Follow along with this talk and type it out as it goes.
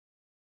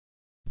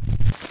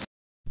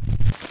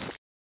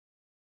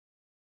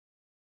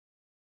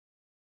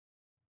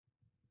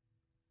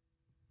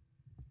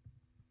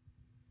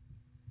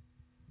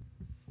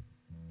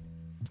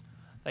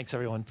Thanks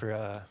everyone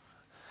for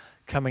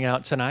coming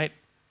out tonight.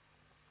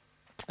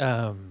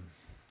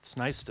 It's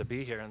nice to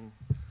be here in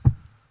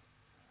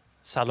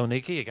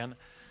Thessaloniki again.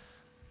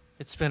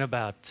 It's been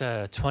about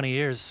 20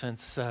 years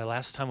since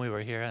last time we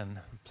were here and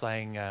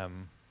playing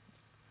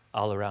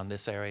all around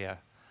this area.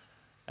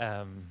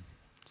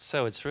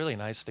 So it's really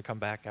nice to come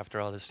back after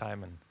all this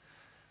time and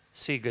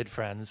see good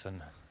friends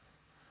and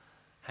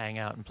hang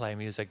out and play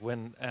music.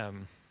 When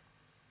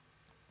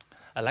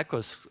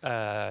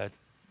Alekos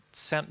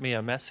sent me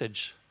a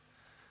message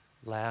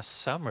last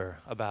summer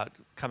about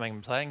coming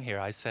and playing here,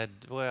 I said,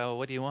 well,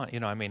 what do you want? You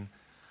know, I mean,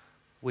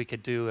 we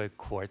could do a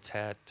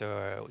quartet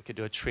or we could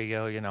do a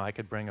trio, you know, I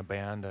could bring a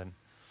band or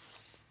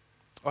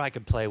I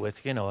could play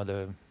with, you know,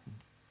 the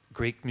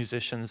Greek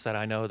musicians that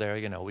I know there,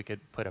 you know, we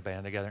could put a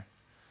band together.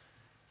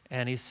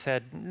 And he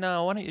said,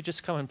 no, why don't you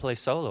just come and play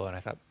solo? And I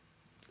thought,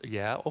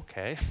 yeah,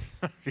 okay.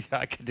 Yeah,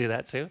 I could do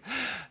that too.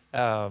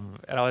 And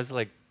I was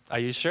like, are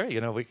you sure?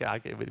 You know,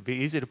 it would be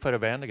easy to put a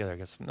band together. I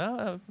guess,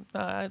 no,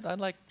 I'd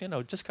like, you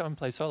know, just come and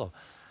play solo.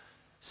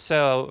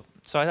 So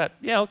I thought,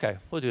 yeah, okay,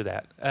 we'll do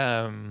that.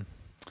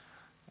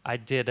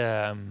 I've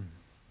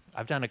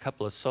done a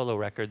couple of solo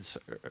records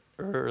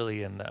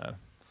early in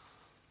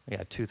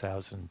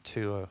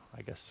 2002,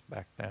 I guess,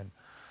 back then.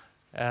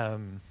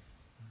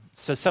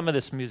 So some of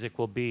this music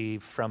will be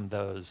from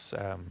those.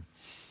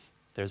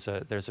 There's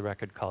a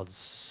record called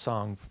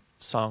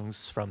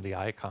Songs from the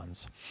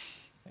Icons,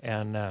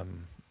 and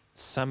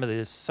some of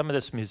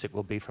this music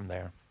will be from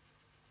there.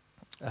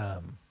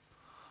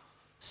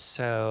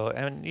 So,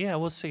 and yeah,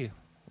 we'll see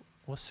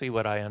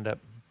what I end up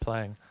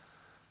playing.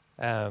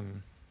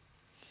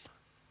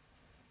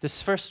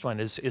 This first one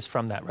is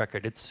from that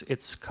record.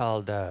 It's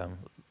called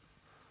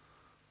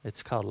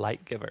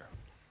Light Giver.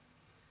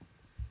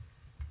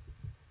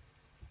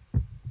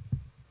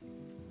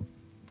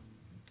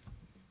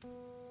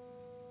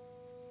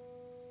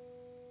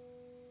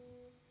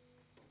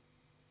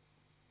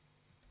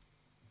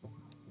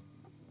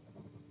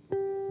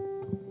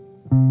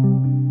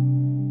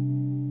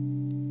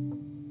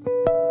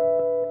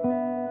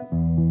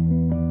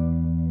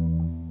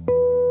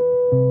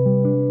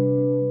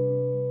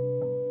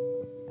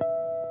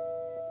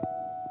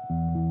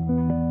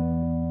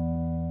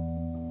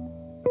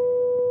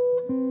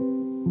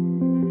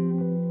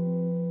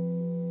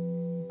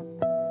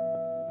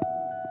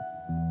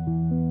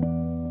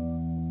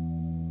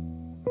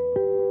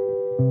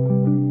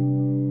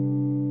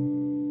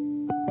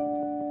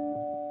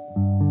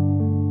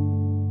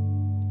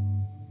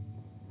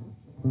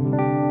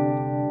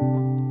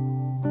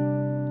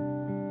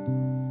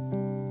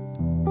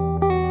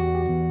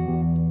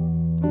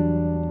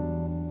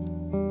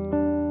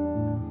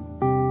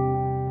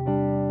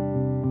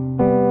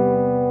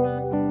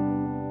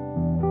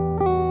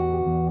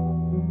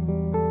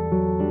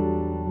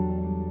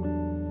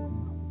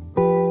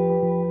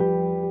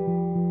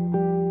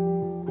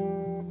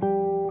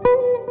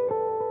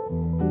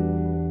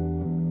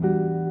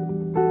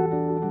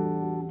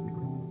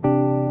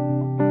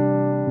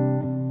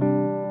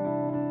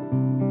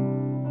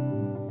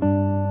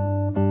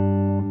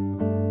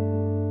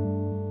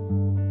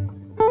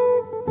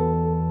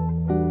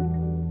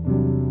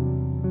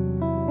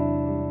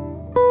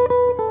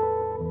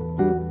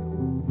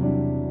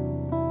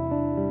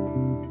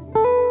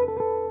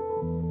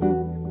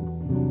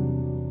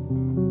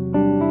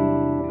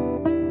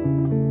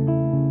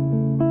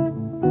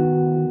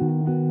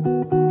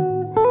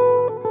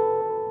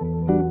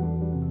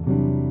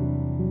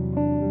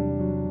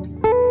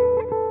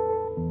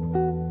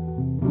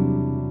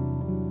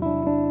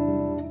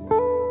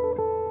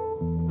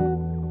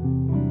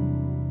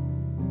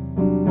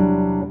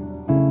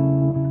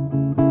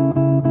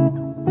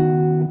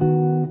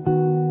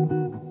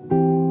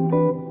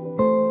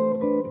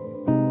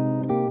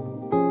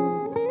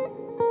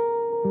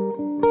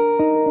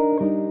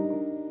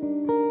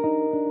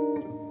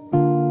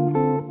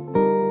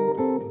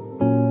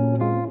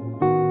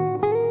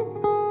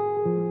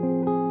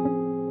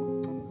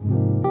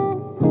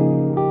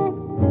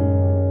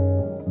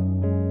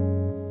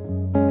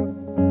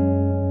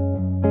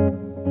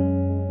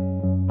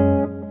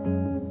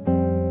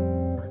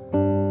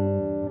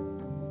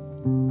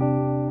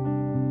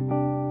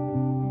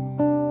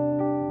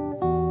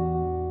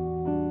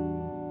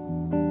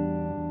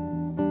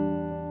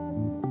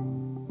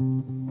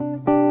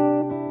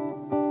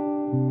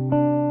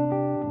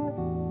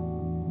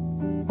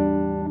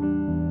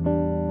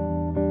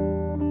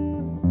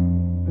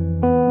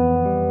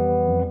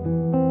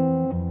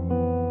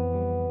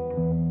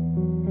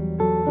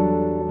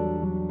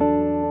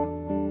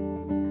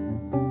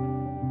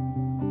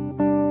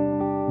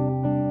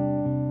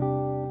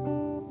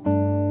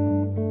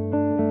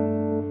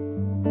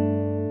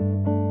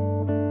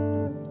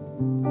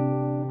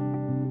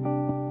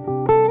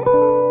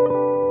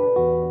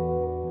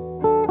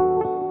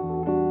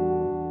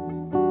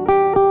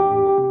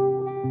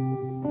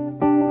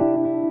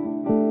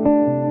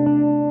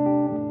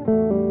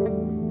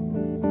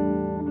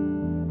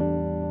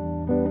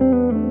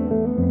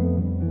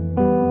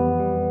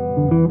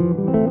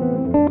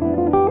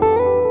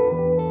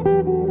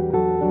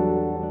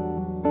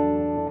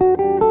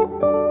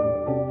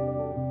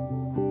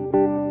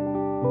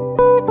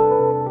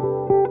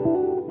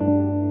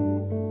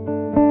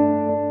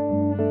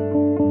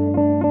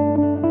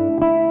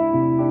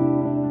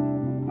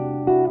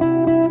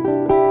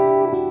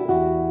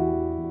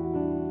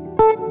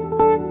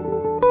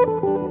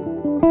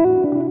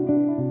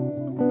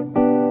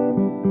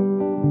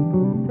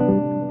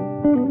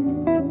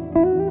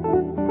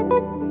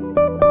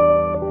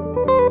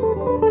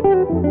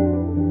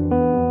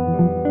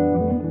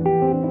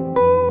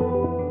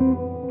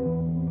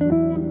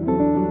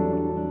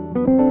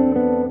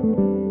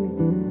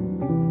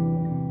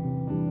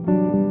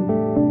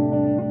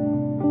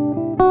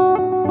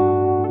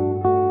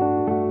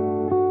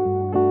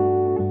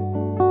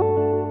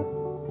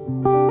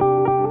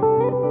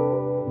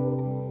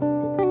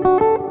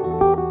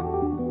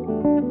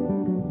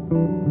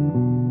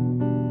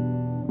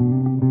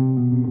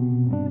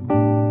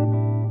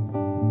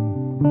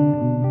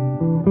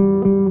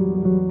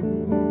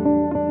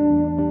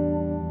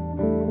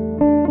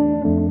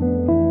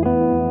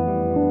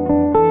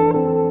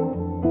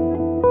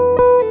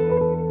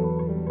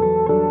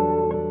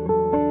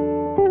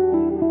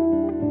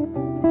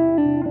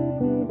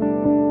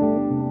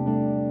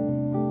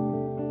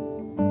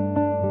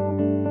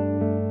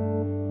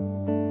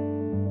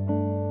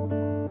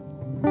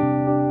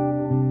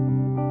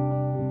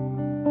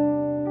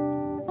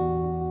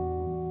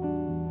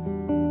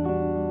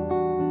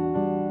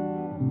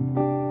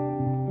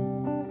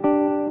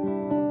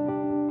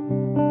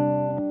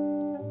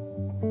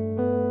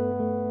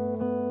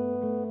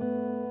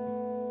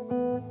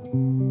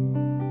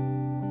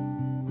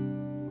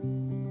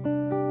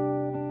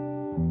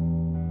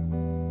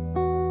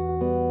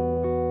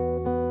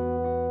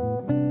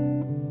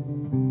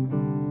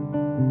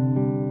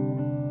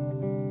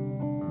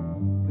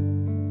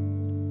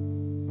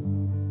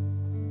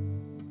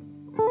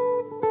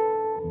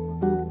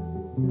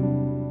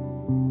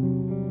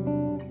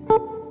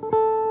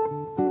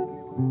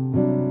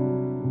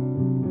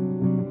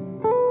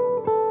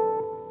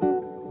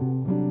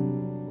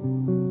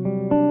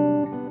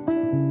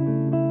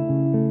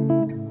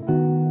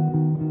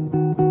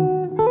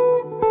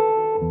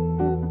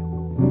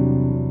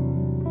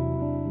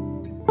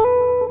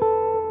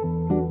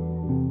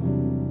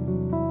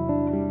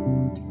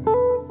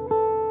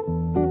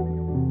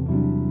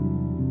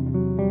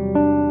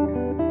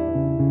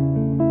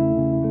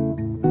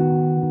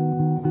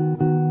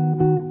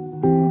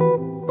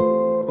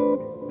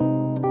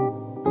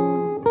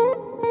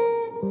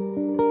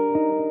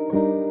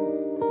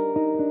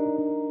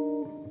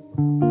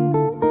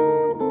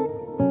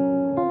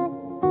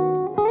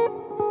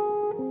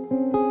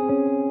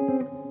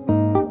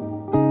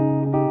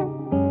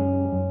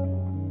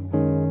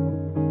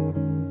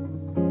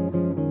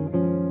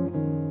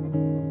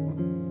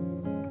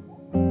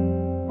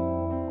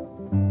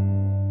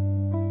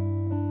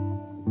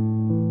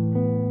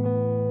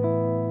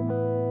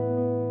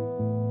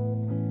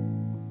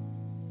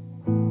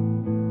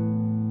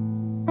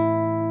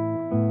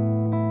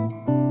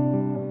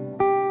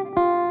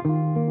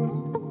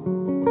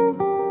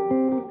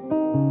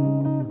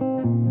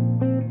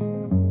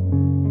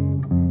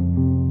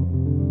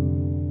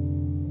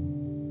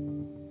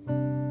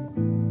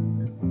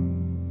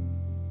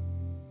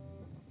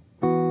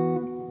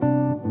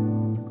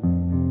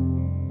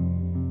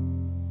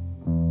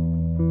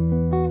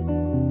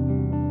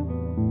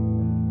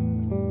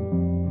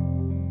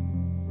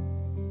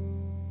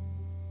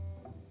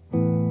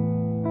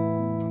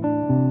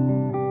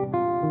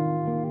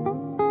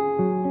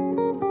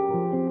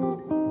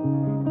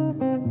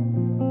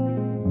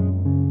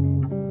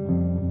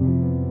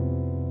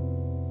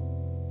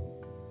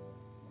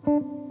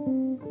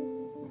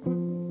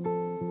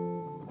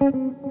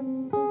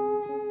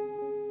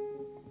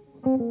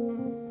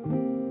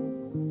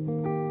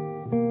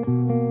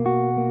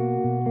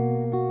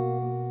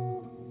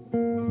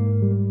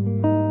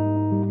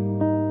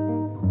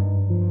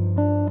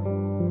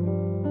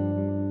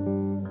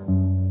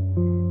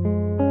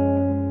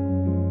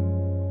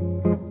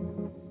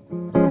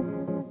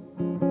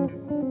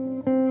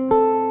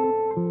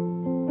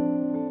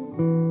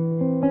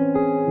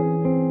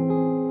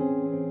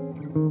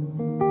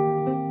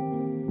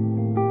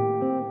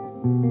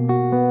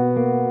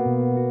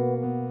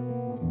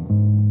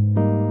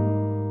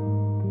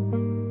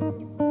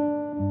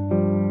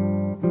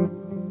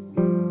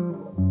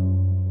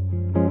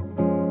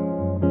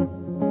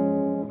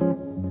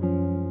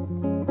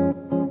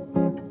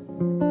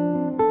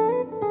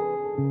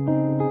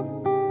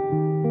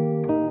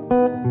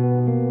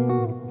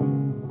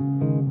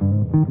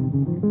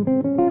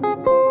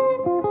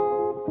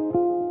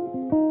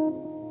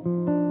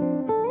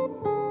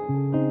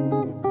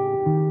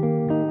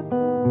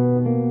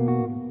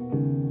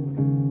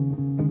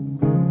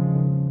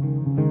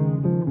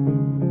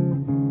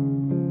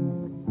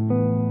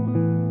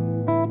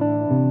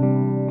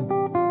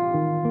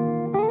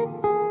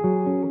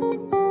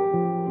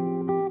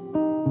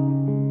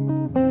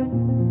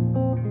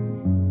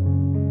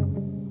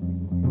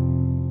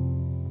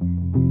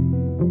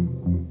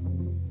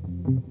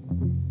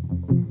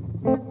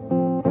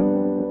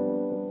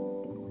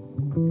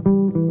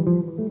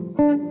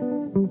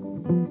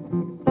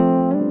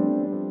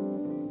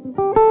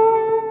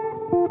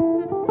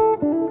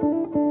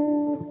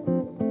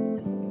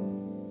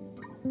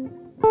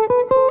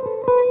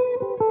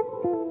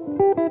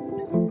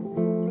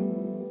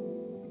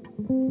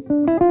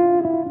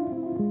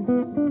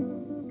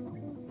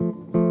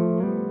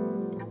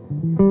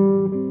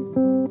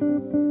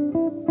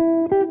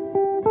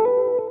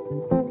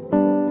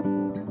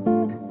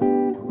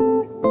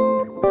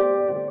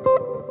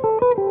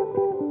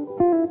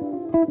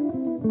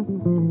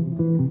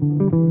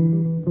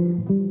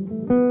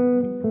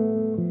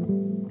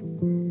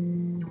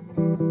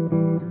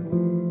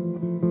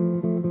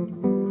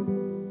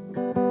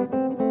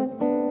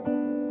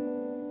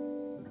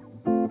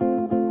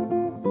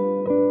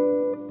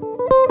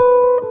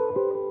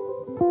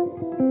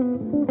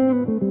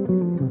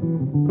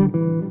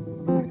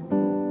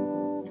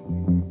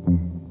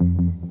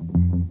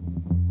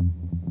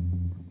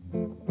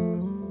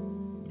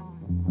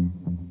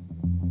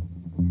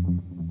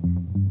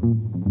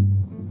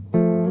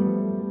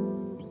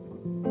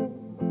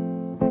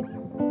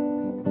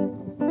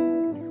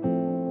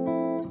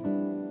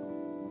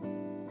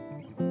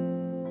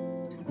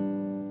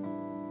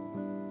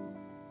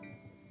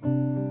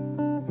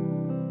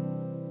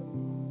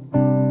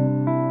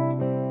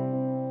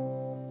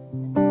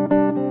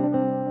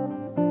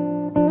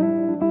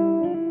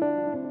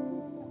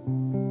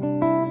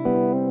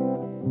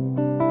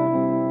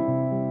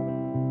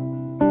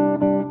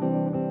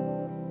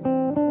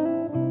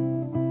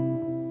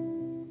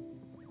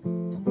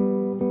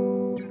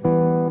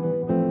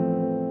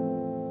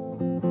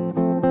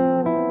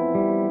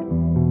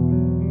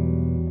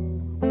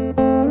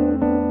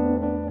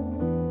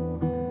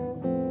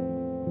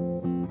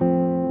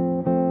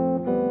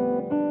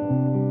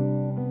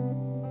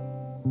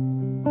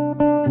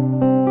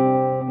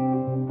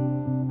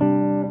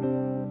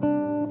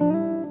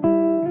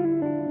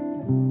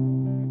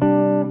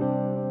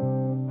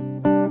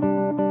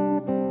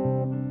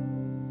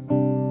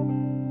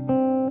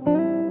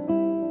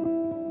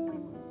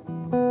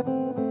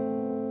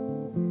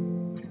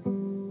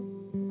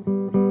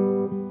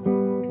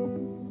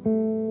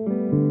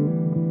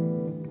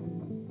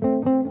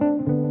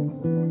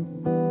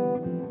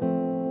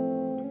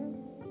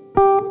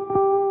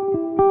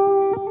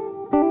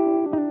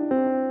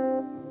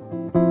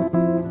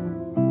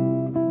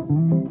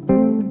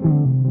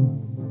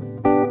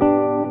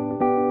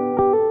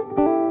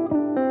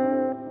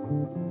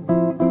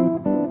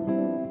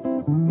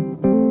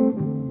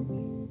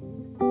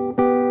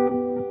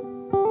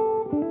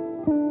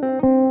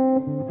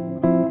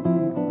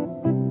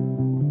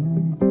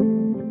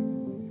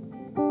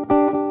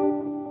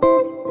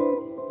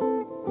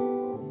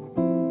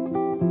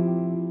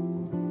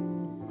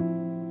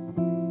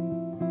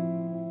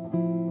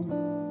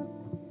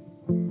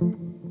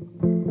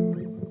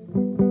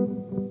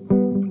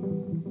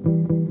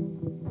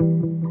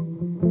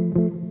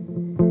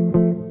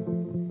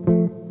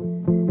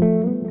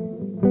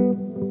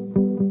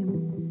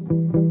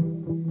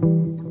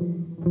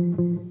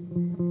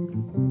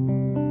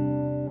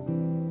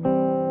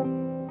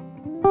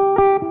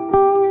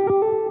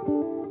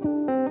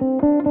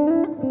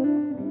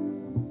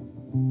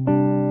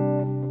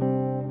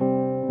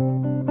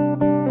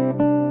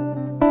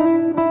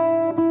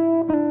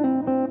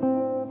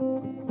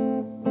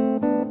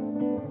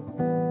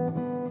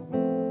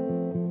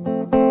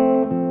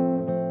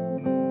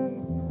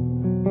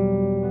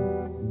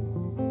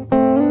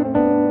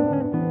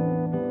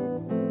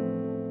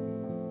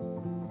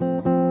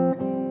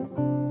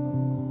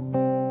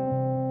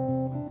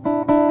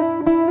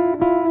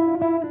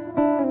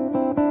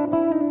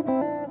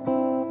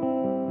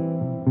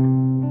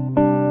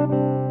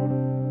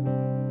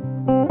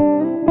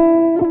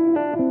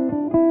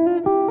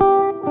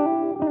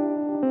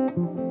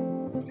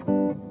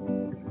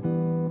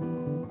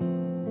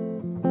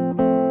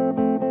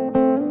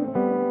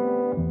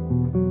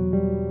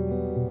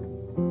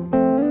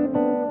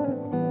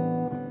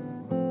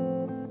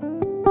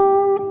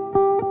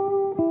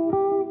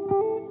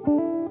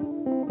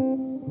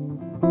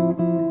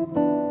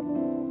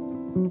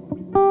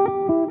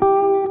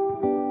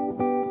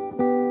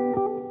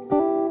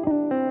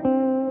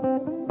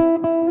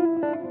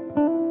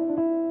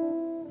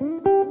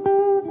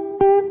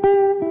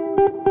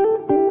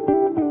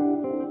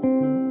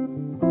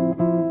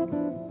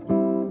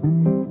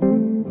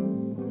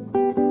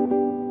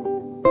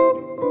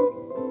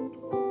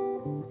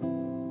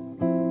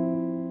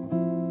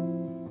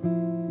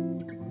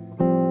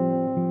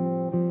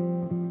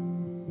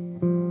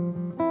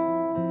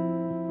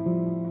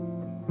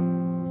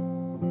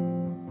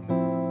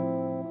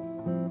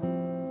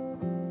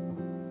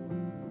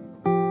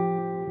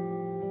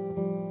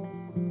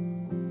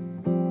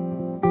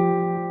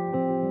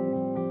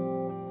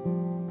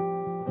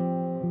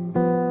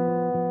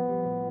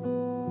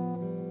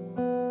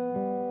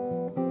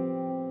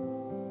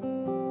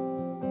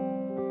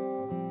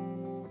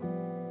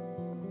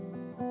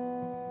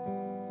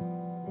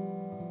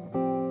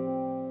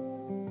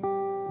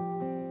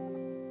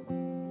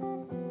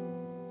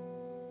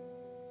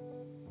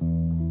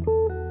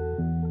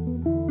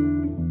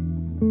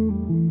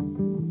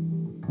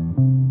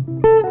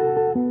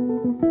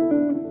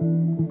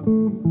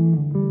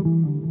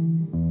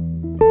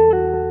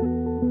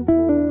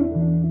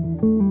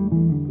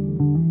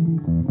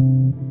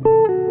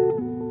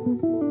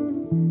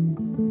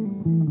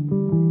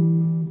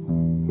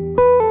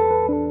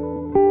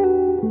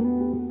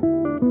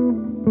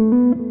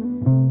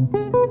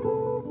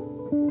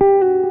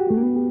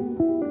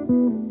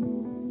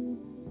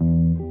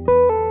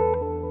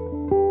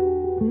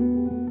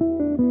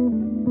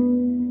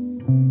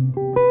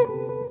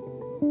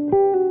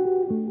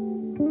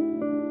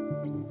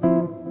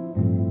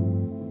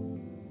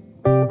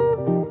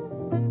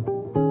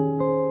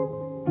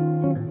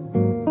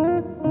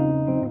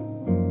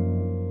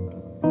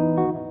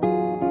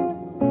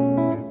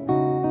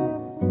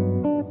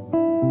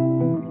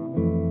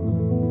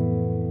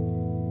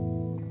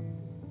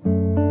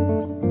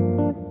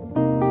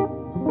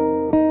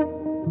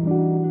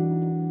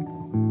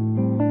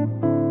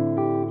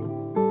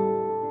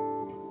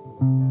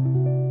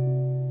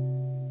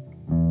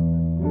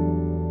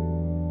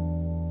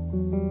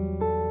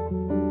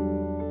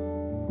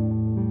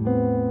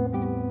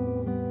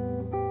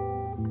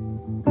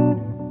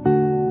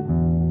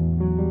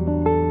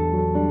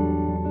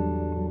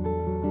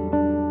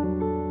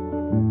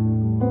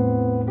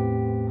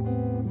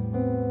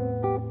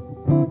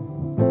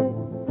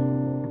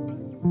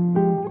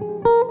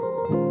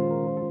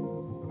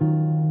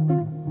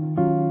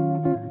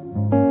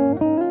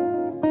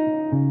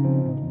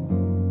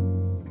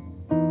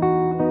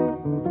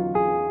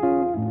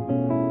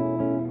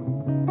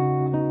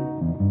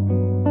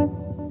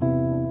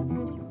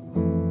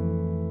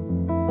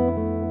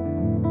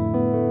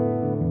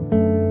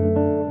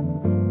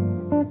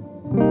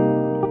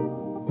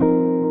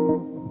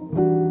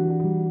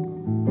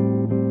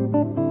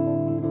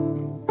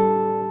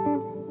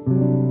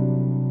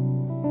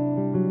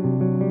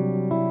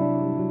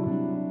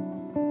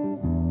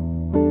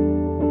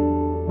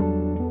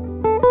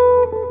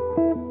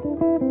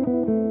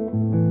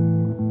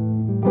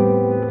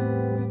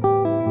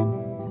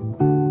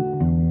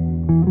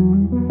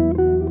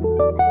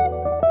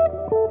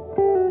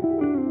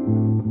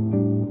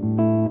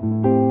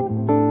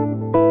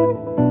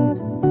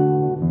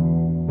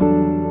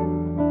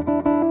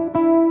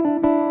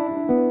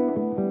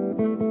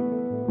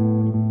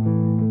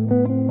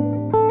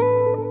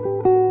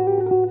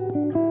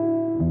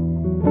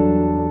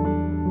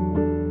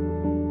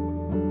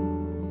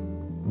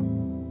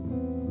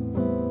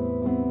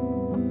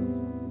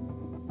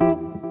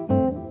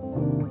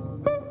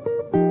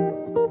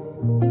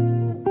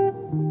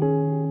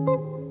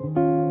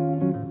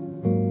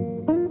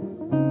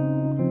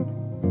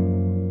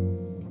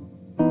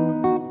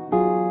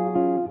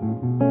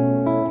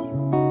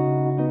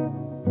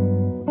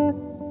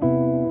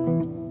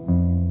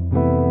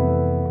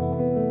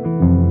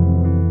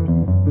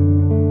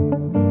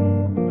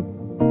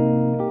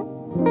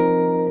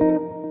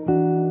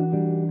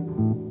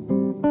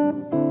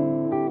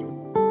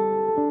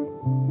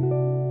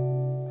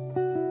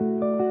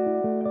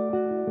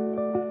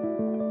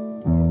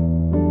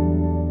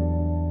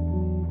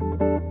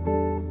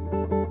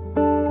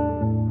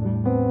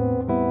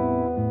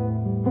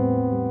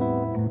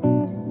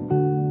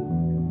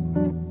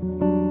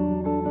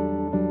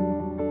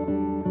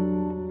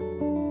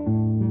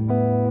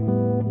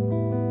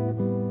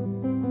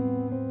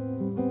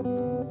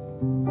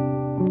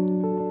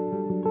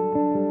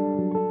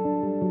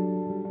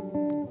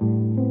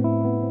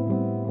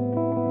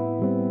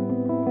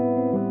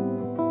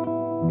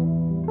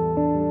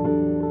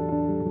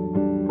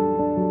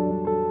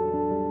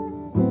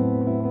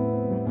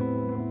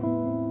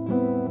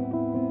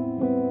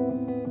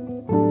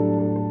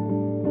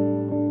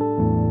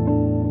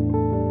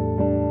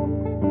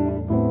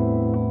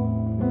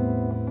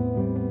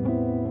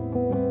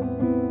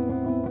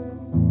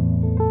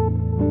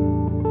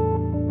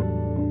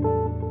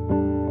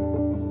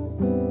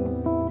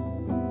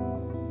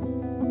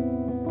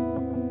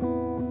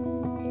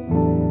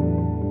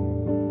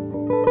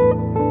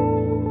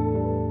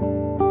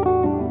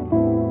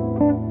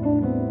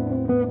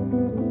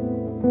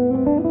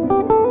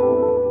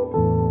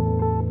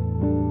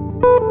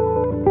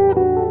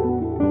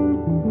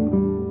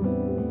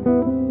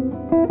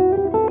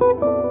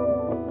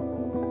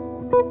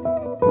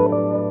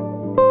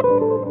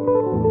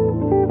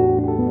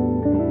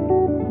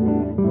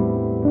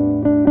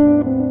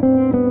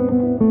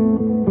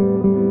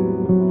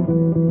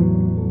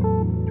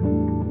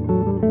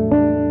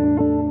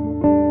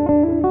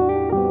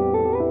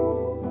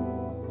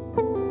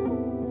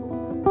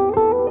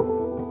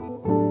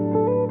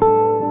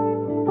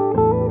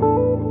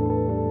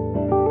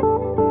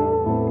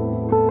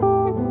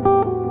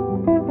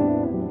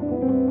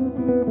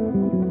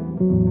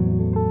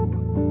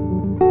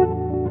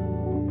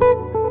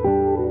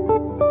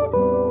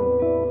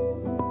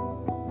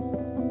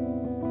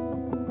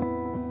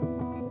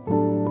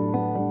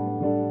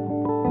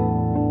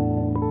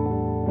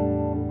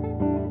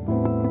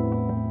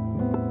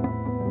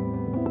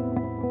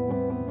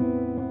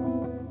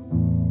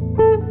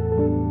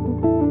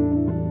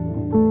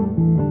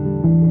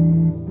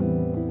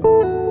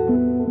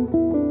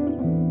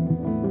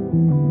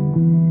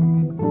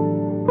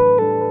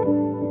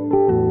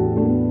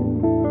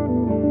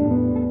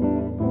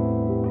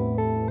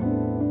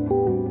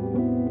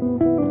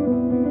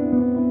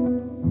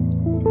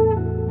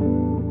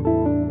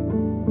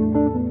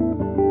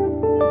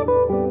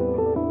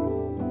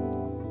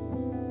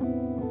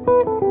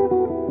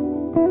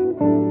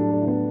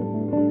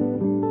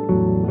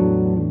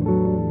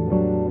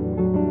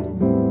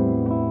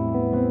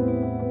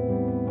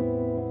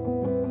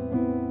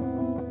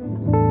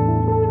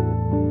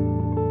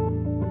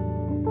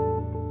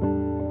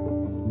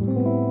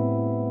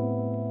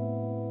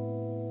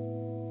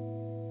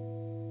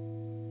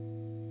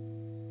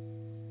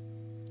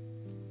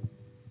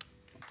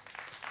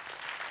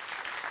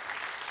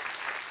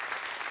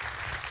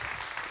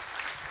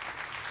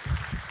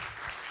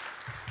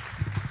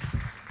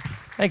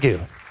 Thank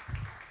you.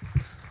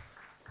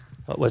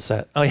 What was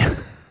that? Oh, yeah,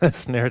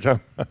 snare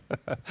drum.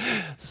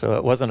 So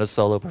it wasn't a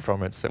solo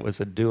performance, it was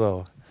a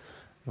duo.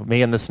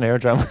 Me and the snare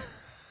drum.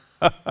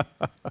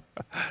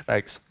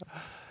 Thanks.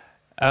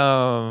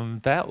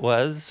 That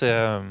was,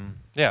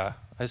 yeah,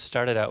 I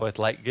started out with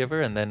Light Giver,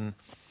 and then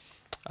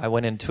I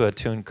went into a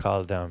tune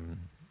called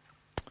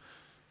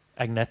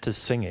Agnetta's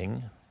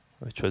Singing,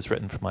 which was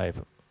written for my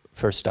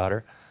first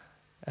daughter.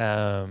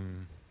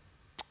 And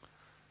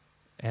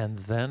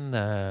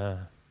then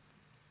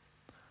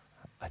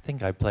I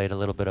think I played a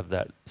little bit of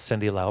that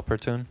Cyndi Lauper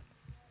tune,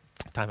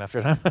 time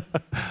after time.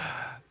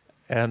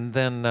 And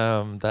then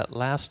that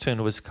last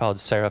tune was called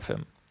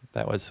Seraphim.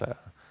 That was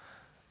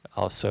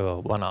also a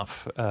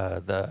one-off,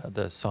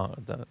 the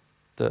song,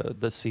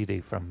 the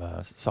CD from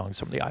Songs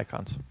from the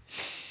Icons.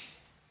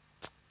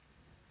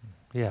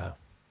 Yeah,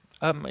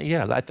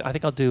 yeah. I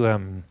think I'll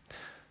do.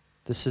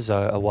 This is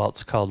a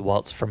waltz called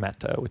Waltz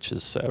Fermata, which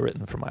is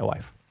written for my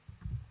wife.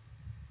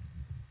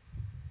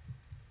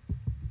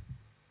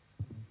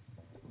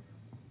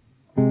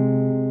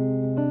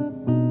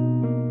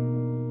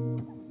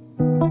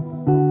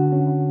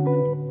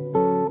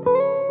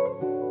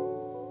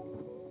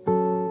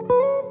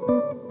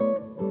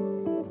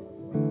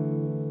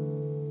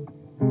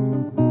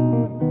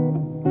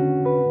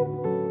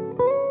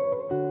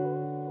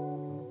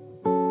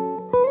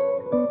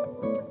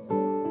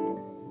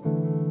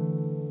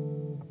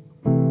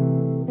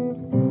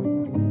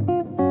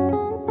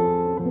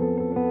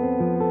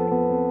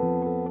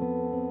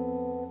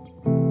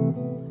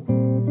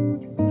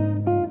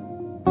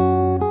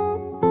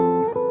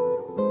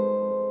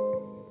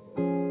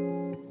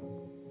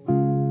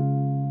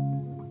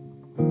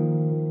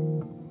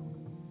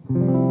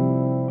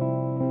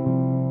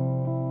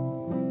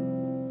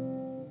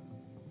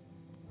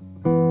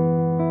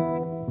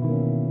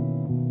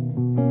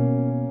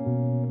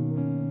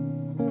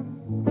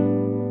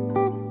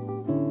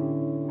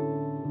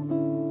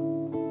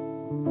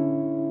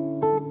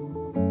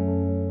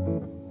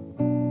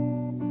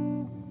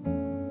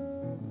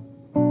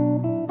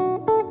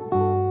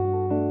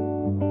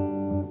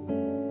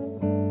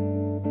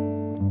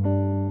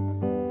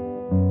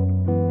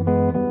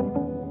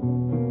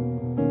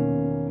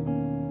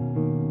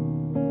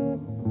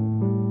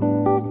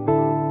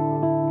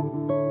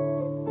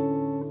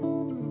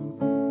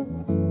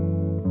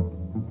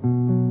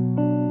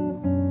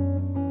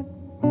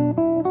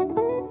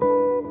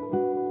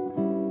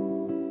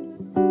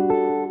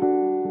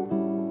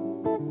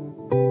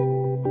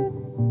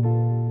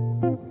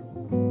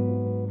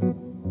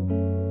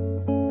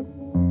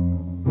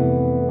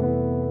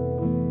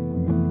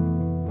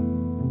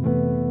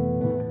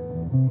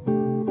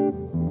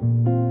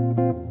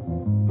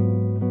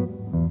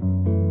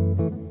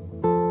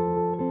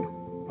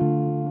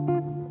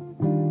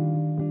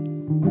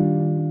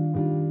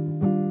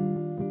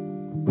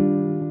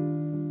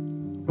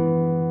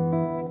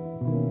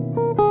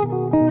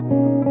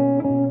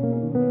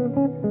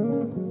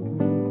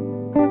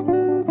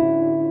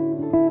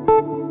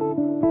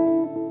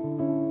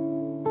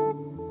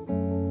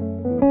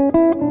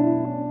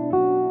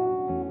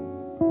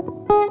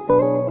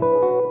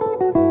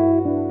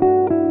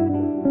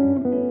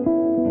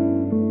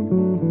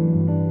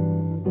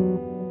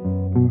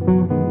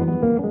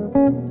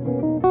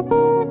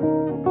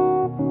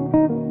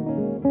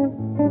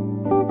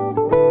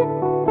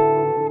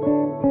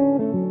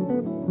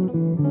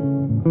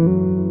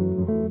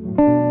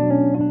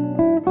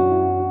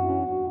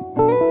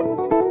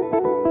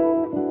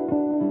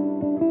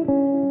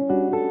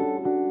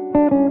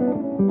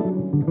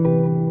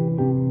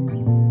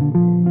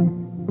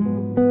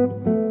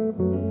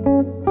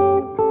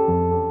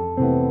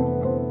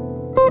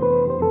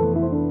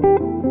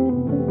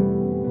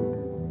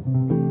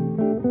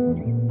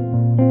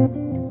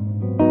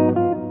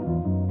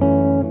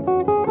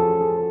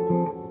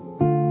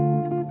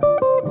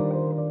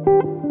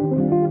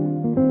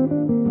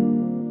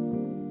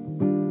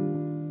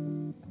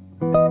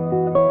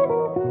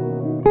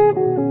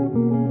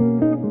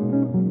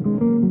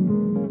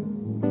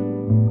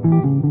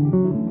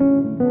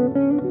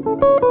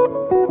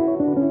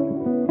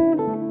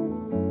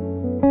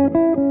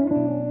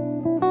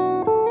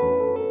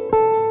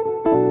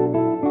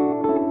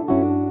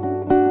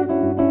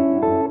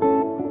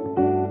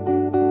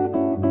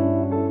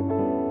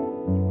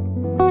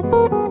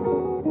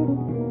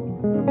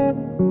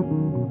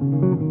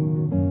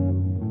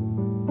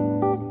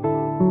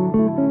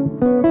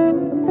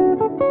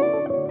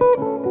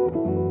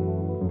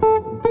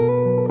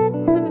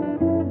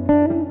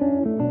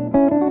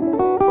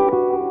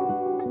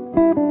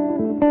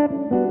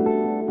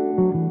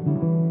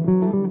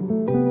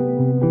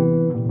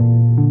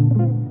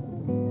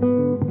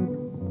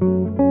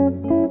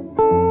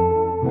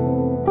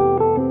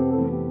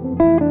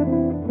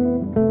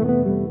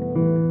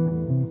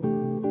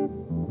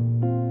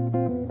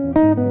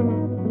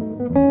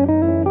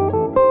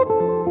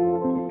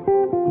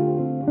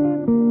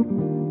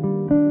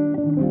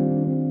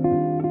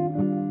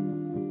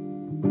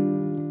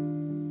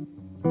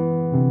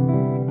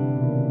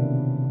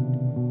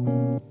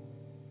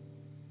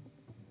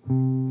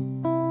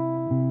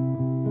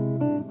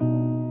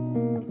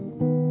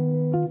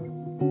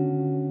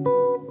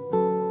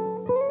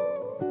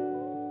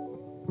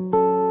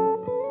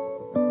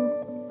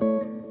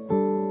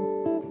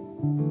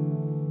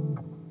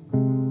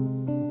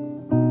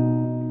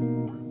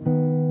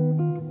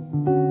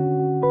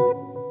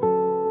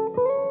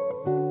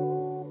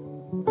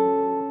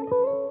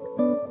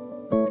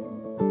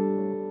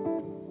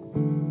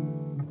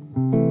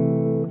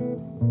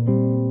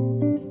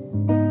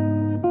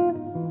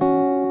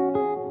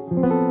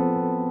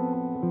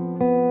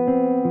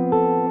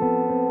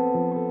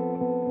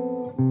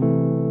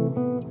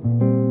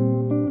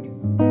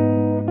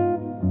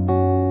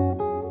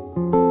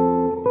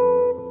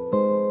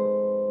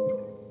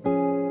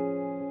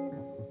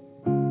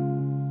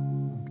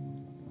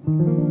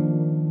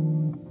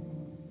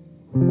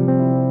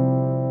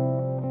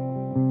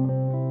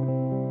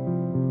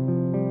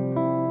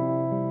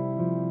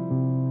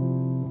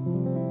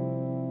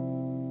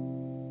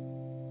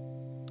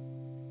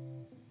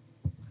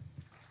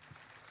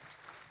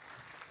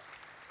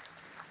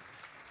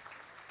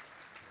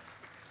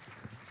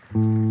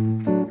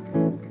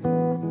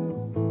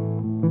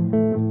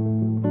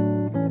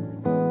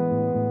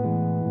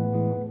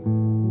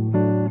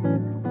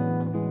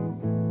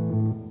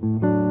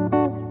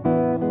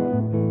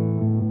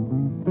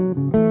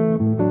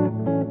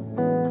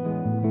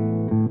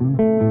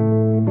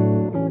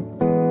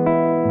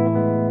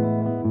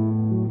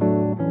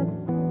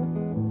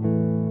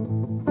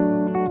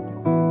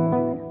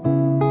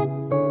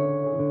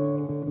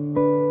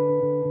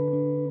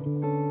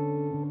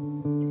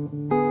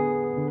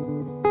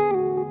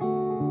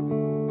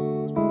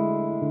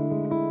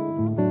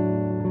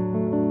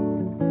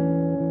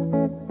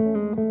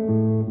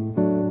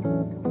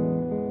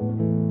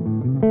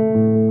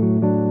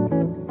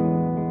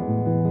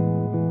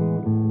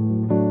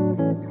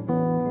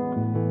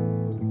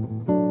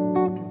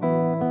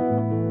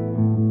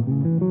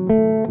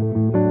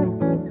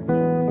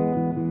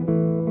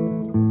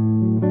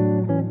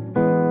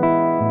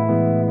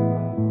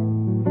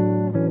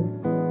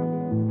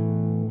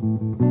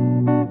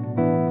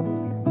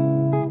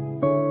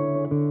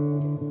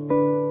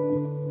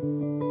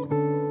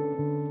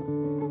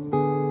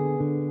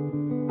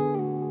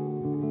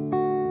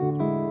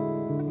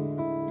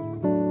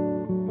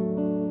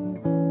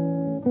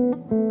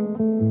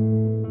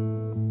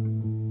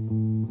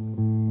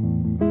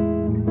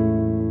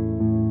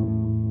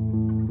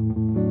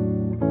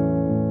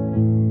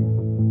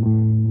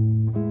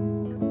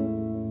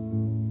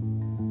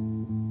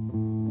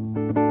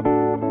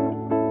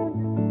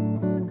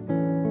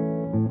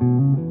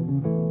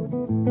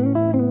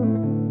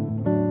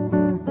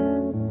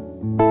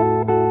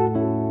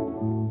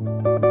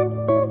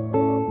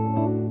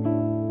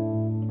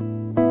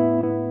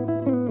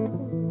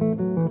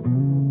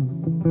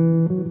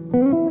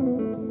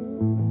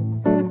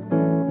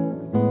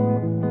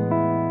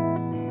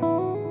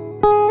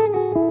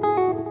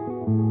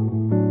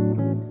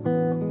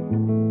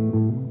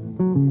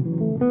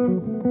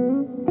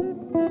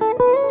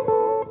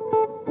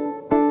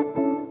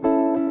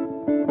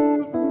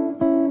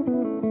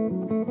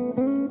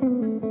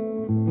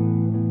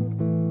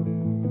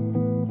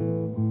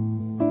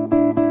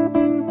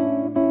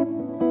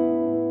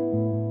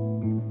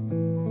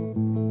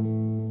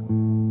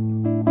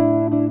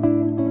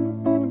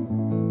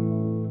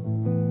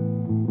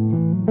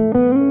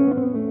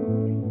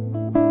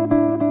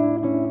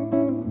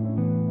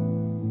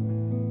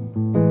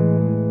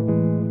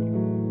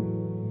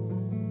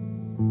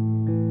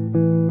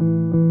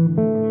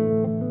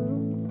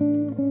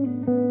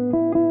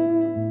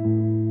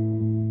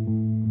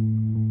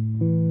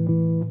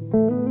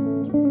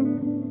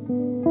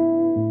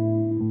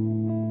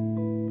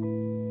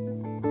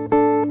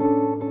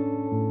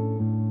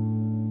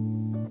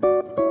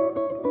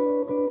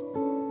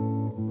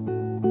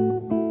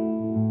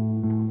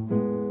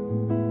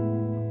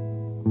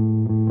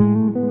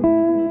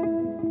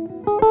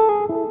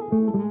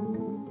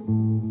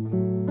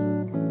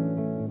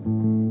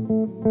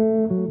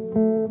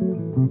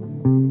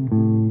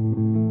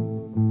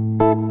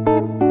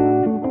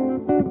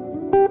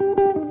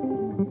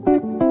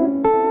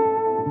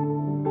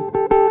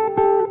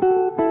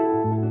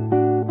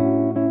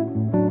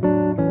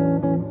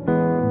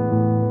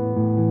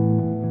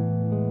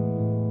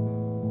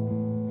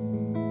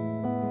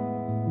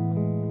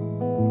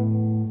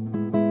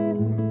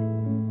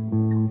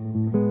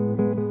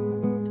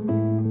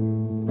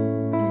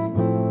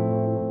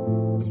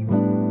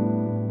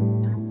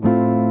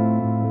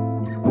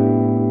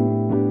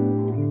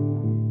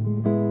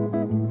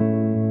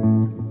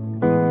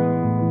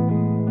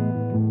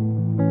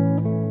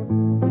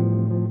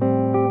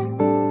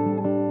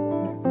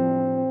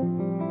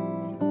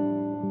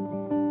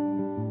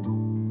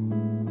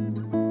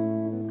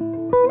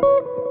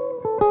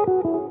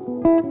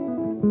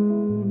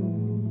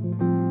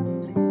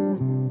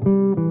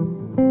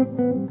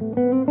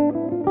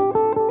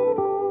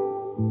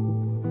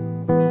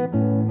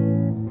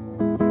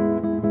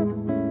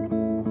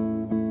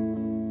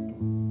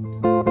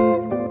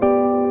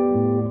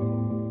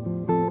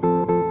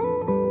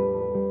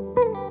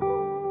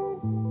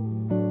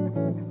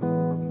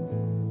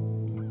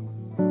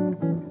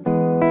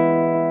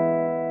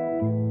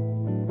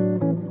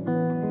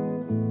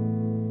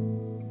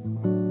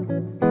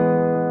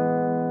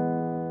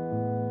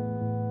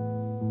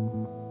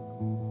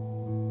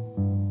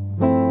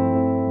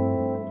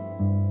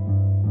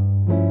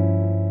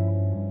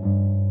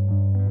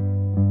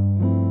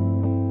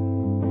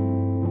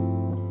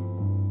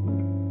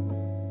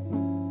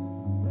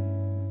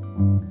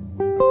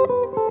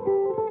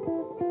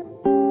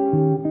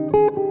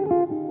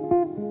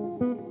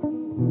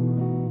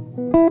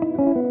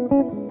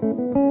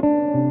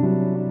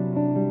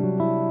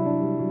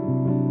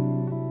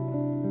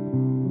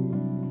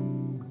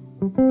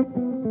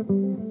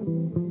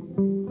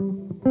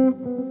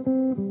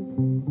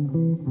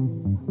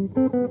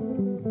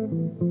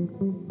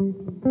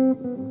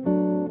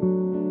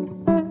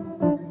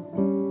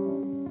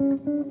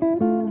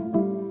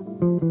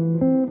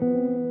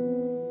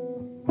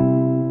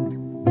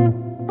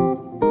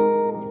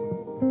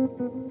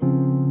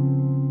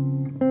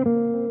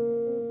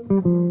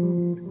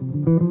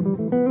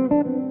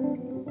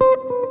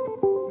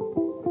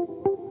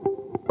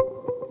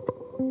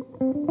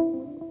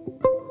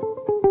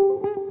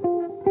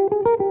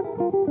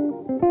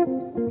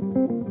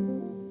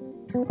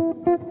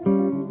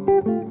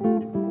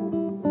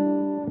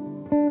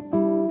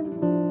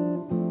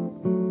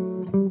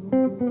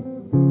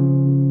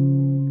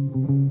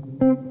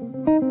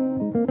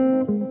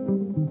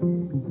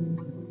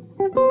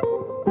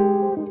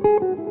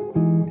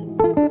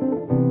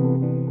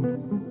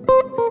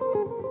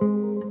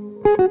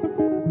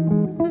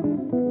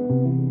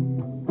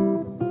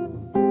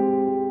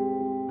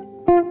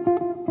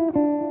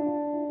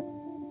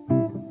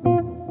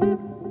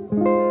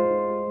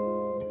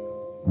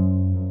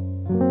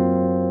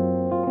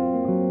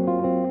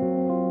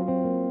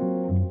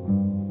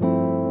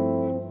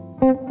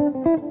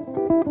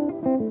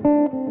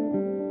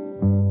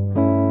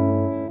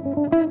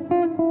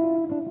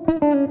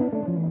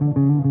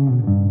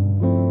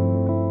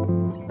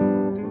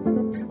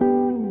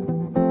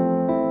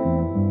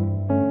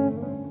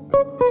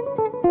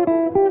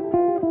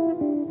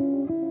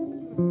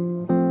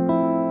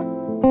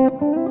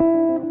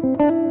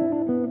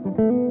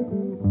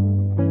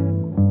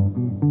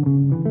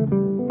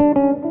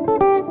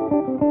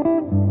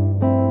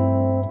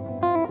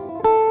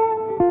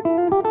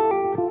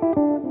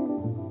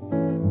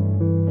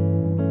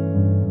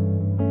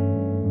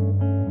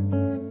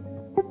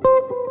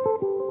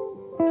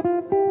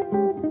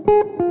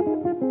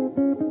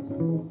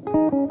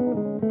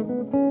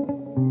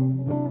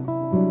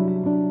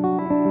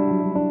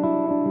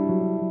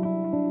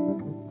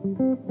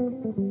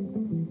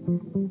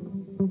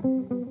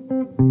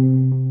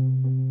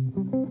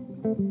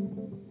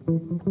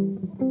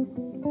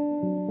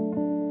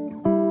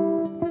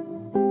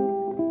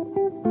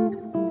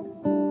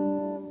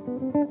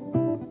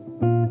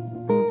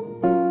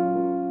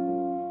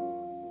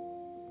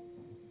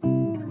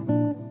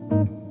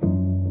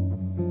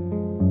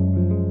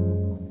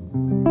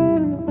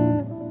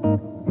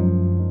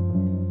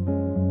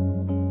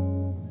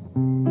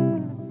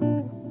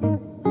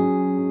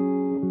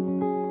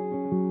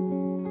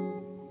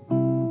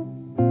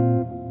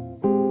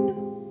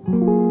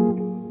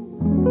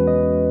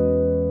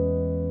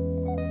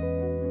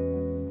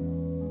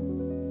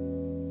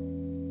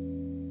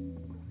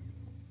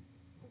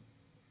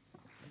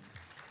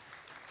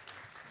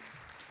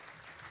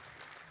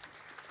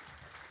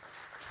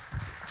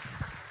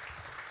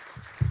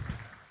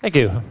 Thank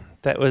you.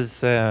 That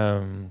was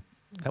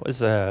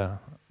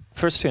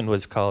first tune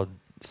was called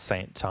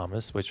Saint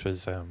Thomas, which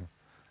was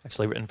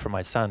actually written for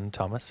my son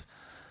Thomas.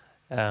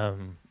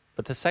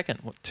 But the second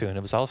tune,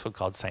 it was also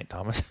called Saint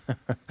Thomas.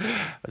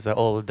 It was an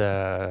old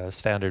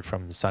standard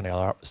from Sonny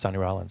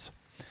Rollins.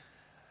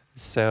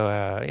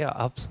 So yeah,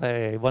 I'll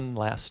play one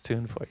last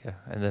tune for you,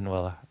 and then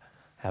we'll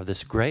have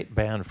this great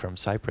band from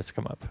Cyprus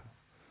come up.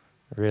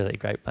 Really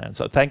great band.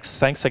 So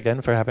thanks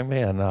again for having me,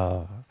 and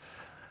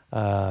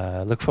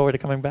look forward to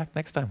coming back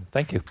next time.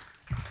 Thank you.